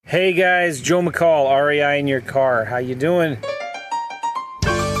Hey guys, Joe McCall, REI in your car. How you doing?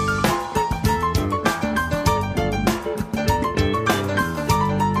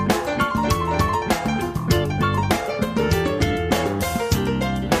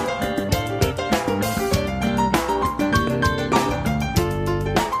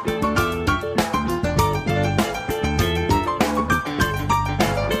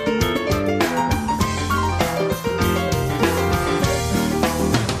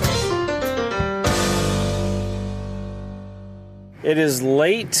 It is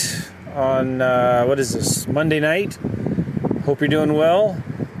late on, Monday night. Hope you're doing well.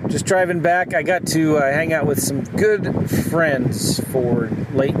 Just driving back. I got to hang out with some good friends for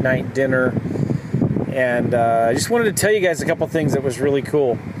late night dinner. And I just wanted to tell you guys a couple things that was really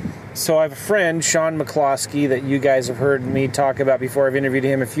cool. So I have a friend, Sean McCloskey, that you guys have heard me talk about before. I've interviewed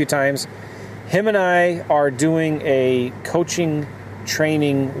him a few times. Him and I are doing a coaching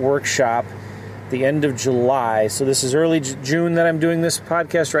training workshop the end of July. So this is early June that I'm doing this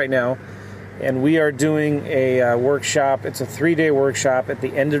podcast right now. And we are doing a workshop. It's a 3-day workshop at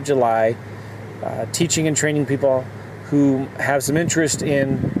the end of July, teaching and training people who have some interest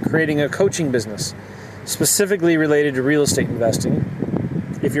in creating a coaching business, specifically related to real estate investing.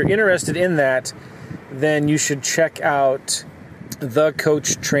 If you're interested in that, then you should check out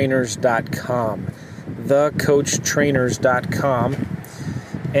thecoachtrainers.com. thecoachtrainers.com.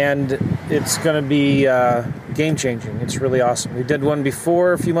 And it's going to be game-changing. It's really awesome. We did one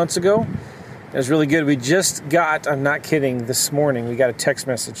before a few months ago. It was really good. We just got, I'm not kidding, this morning, we got a text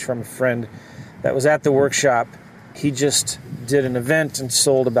message from a friend that was at the workshop. He just did an event and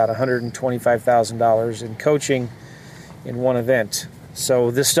sold about $125,000 in coaching in one event.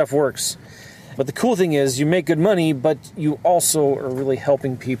 So this stuff works. But the cool thing is you make good money, but you also are really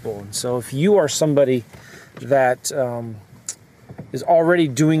helping people. And so if you are somebody that is already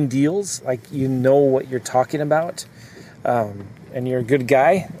doing deals, like you know what you're talking about, and you're a good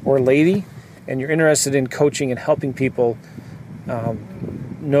guy or lady, and you're interested in coaching and helping people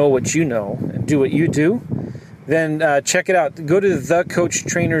know what you know and do what you do, then check it out. Go to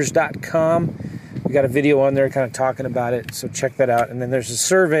thecoachtrainers.com. We got a video on there kind of talking about it, so check that out. And then there's a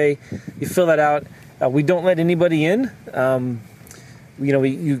survey. You fill that out. We don't let anybody in.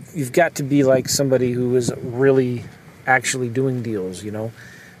 You've got to be like somebody who is really actually doing deals,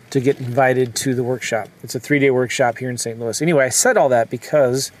 to get invited to the workshop. It's a 3-day workshop here in St. Louis. Anyway, I said all that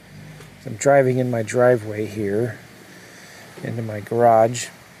because I'm driving in my driveway here into my garage.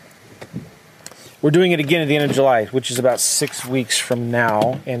 We're doing it again at the end of July, which is about 6 weeks from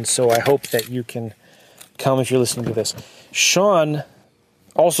now. And so I hope that you can come if you're listening to this. Sean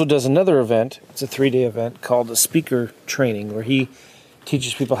also does another event. It's a 3-day event called the Speaker Training, where he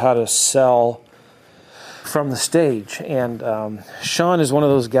teaches people how to sell from the stage. And Sean is one of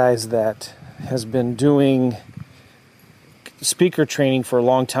those guys that has been doing speaker training for a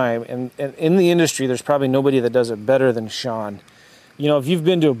long time. And in the industry, there's probably nobody that does it better than Sean. If you've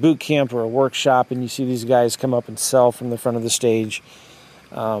been to a boot camp or a workshop and you see these guys come up and sell from the front of the stage,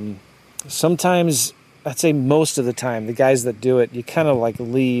 sometimes, I'd say most of the time, the guys that do it, you kind of like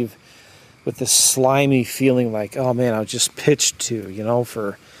leave with this slimy feeling like, oh man, I was just pitched to,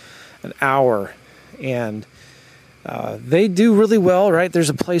 for an hour. And they do really well, right?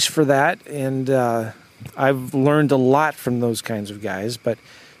 There's a place for that. And I've learned a lot from those kinds of guys. But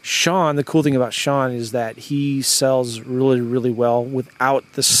Sean, the cool thing about Sean is that he sells really, really well without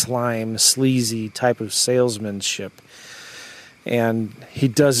the sleazy type of salesmanship. And he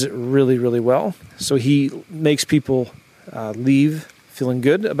does it really, really well. So he makes people leave feeling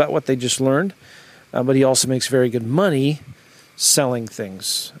good about what they just learned. But he also makes very good money selling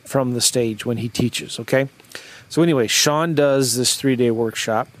things from the stage when he teaches, okay? So anyway, Sean does this 3-day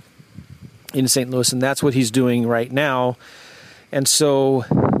workshop in St. Louis, and that's what he's doing right now. And so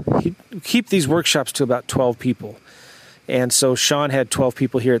he keep these workshops to about 12 people. And so Sean had 12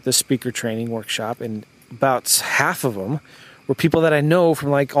 people here at this speaker training workshop, and about half of them were people that I know from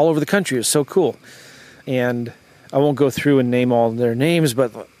like all over the country. It was so cool. And I won't go through and name all their names,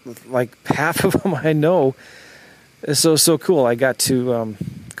 but like half of them I know. It's so cool. I got to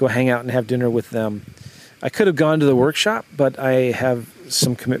go hang out and have dinner with them. I could have gone to the workshop, but I have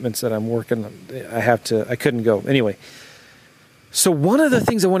some commitments that I'm working on. I couldn't go. Anyway, so one of the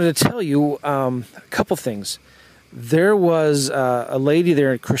things I wanted to tell you, a couple things. There was a lady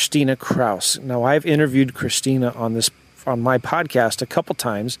there, Christina Kraus. Now, I've interviewed Christina on my podcast a couple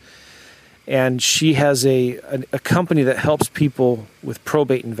times, and she has a company that helps people with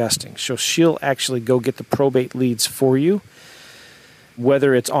probate investing. So she'll actually go get the probate leads for you,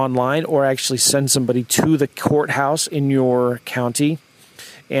 whether it's online or actually send somebody to the courthouse in your county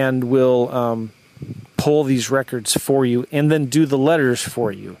and will pull these records for you and then do the letters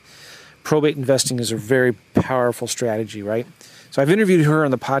for you. Probate investing is a very powerful strategy, right? So I've interviewed her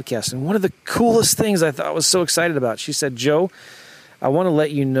on the podcast, and one of the coolest things I thought I was so excited about, she said, Joe, I want to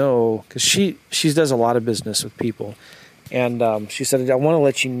let you know, because she does a lot of business with people, and she said, I want to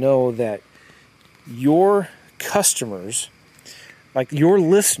let you know that your customers, like your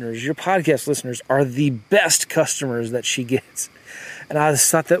listeners, your podcast listeners, are the best customers that she gets. And I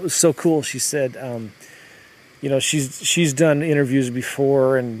just thought that was so cool. She said, she's done interviews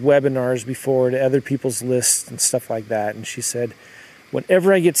before and webinars before to other people's lists and stuff like that. And she said,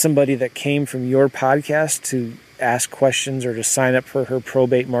 whenever I get somebody that came from your podcast to ask questions or to sign up for her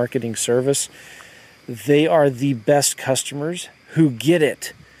probate marketing service, they are the best customers who get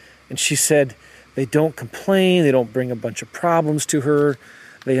it. And she said, they don't complain. They don't bring a bunch of problems to her.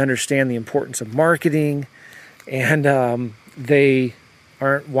 They understand the importance of marketing, and they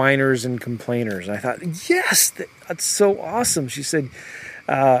aren't whiners and complainers. And I thought, yes, that's so awesome. She said,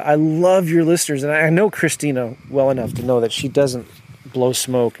 I love your listeners. And I know Christina well enough to know that she doesn't blow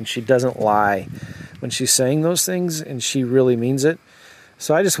smoke and she doesn't lie when she's saying those things, and she really means it.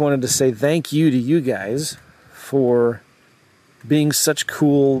 So I just wanted to say thank you to you guys for being such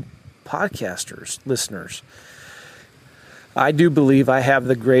cool podcasters, listeners. I do believe I have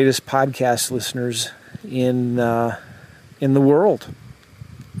the greatest podcast listeners in the world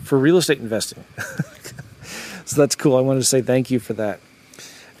for real estate investing. So that's cool. I wanted to say thank you for that.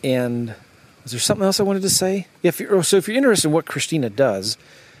 And was there something else I wanted to say? If you're interested in what Christina does,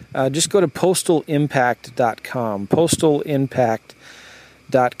 just go to postalimpact.com,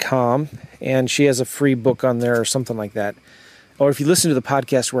 postalimpact.com, and she has a free book on there or something like that. Or if you listen to the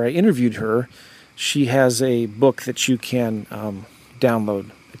podcast where I interviewed her, she has a book that you can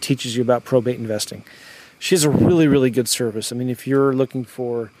download. It teaches you about probate investing. She has a really, really good service. I mean, if you're looking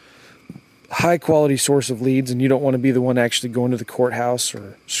for a high-quality source of leads and you don't want to be the one actually going to the courthouse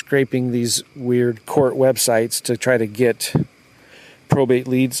or scraping these weird court websites to try to get probate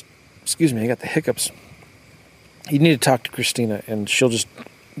leads, excuse me, I got the hiccups. You need to talk to Christina, and she'll just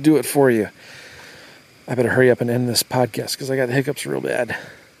do it for you. I better hurry up and end this podcast because I got the hiccups real bad.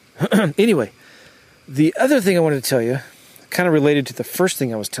 Anyway, the other thing I wanted to tell you, kind of related to the first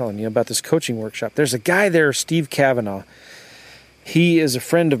thing I was telling you about this coaching workshop. There's a guy there, Steve Kavanaugh. He is a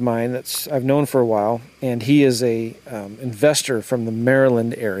friend of mine that I've known for a while, and he is a investor from the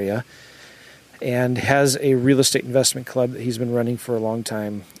Maryland area and has a real estate investment club that he's been running for a long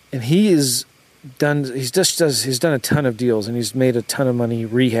time. And he's done a ton of deals, and he's made a ton of money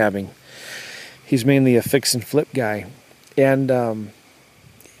rehabbing. He's mainly a fix and flip guy, and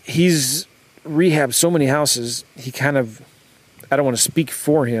he's rehabbed so many houses. He kind of, I don't want to speak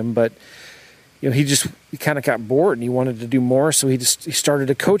for him, but he kind of got bored and he wanted to do more, so he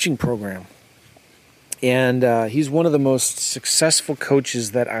started a coaching program. And he's one of the most successful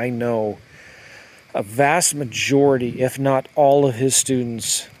coaches that I know. A vast majority, if not all of his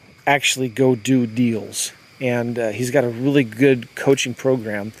students, actually go do deals. And he's got a really good coaching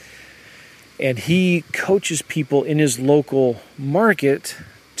program. And he coaches people in his local market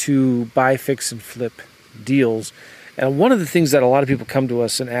to buy, fix, and flip deals. And one of the things that a lot of people come to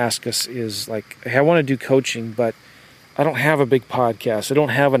us and ask us is like, hey, I want to do coaching, but I don't have a big podcast. I don't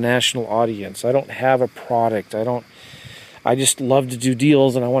have a national audience. I don't have a product. I just love to do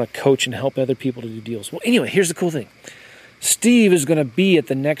deals, and I want to coach and help other people to do deals. Well, anyway, here's the cool thing. Steve is going to be at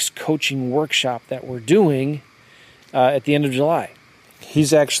the next coaching workshop that we're doing at the end of July.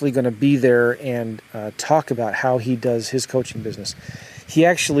 He's actually going to be there and talk about how he does his coaching business. He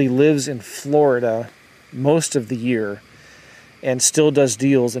actually lives in Florida most of the year and still does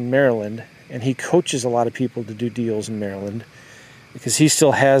deals in Maryland, and he coaches a lot of people to do deals in Maryland because he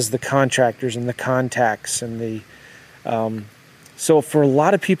still has the contractors and the contacts and the so for a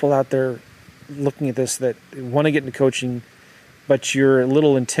lot of people out there looking at this that want to get into coaching, but you're a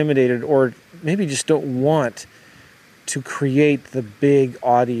little intimidated or maybe just don't want to create the big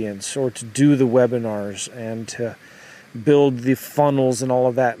audience or to do the webinars and to build the funnels and all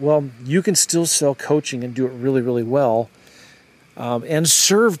of that, well, you can still sell coaching and do it really, really well and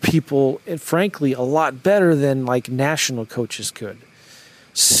serve people, and frankly, a lot better than like national coaches could.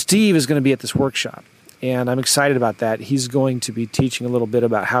 Steve is going to be at this workshop, and I'm excited about that. He's going to be teaching a little bit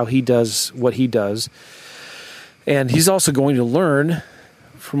about how he does what he does, and he's also going to learn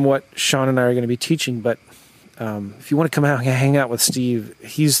from what Sean and I are going to be teaching. But if you want to come out and hang out with Steve,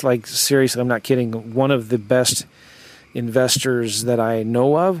 he's like, seriously, I'm not kidding, one of the best investors that I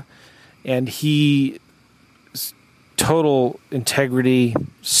know of, and he total integrity,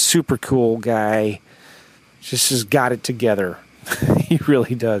 super cool guy, just has got it together. He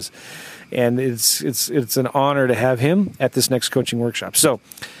really does. And it's an honor to have him at this next coaching workshop. So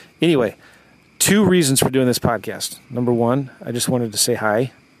anyway, 2 reasons for doing this podcast. Number 1, I just wanted to say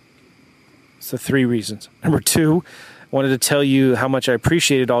hi. So 3 reasons. Number 2, I wanted to tell you how much I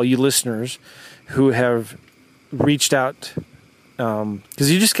appreciated all you listeners who have reached out,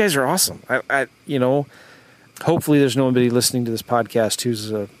 because you just guys are awesome. I hopefully there's nobody listening to this podcast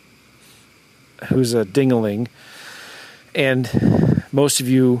who's a ding-a-ling, and most of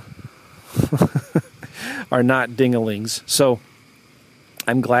you are not ding-a-lings. So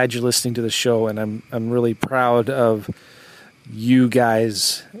I'm glad you're listening to the show, and I'm really proud of you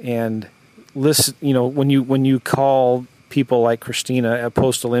guys. And listen, when you call people like Christina at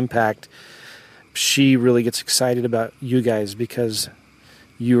Postal Impact, she really gets excited about you guys because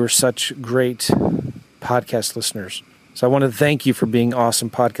you are such great podcast listeners. So I want to thank you for being awesome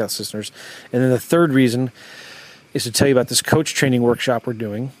podcast listeners. And then the 3rd reason is to tell you about this coach training workshop we're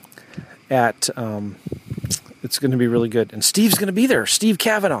doing at, it's going to be really good. And Steve's going to be there, Steve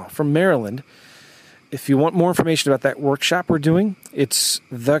Kavanaugh from Maryland. If you want more information about that workshop we're doing, it's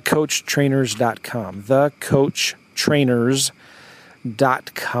thecoachtrainers.com,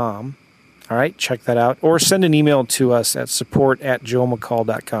 thecoachtrainers.com. All right, check that out. Or send an email to us at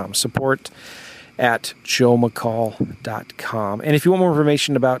support@joemccall.com, support@joemccall.com. And if you want more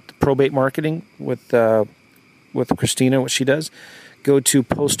information about probate marketing with Christina, what she does, go to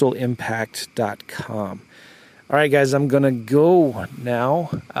postalimpact.com. All right, guys, I'm going to go now.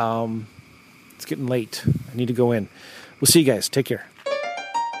 It's getting late. I need to go in. We'll see you guys. Take care.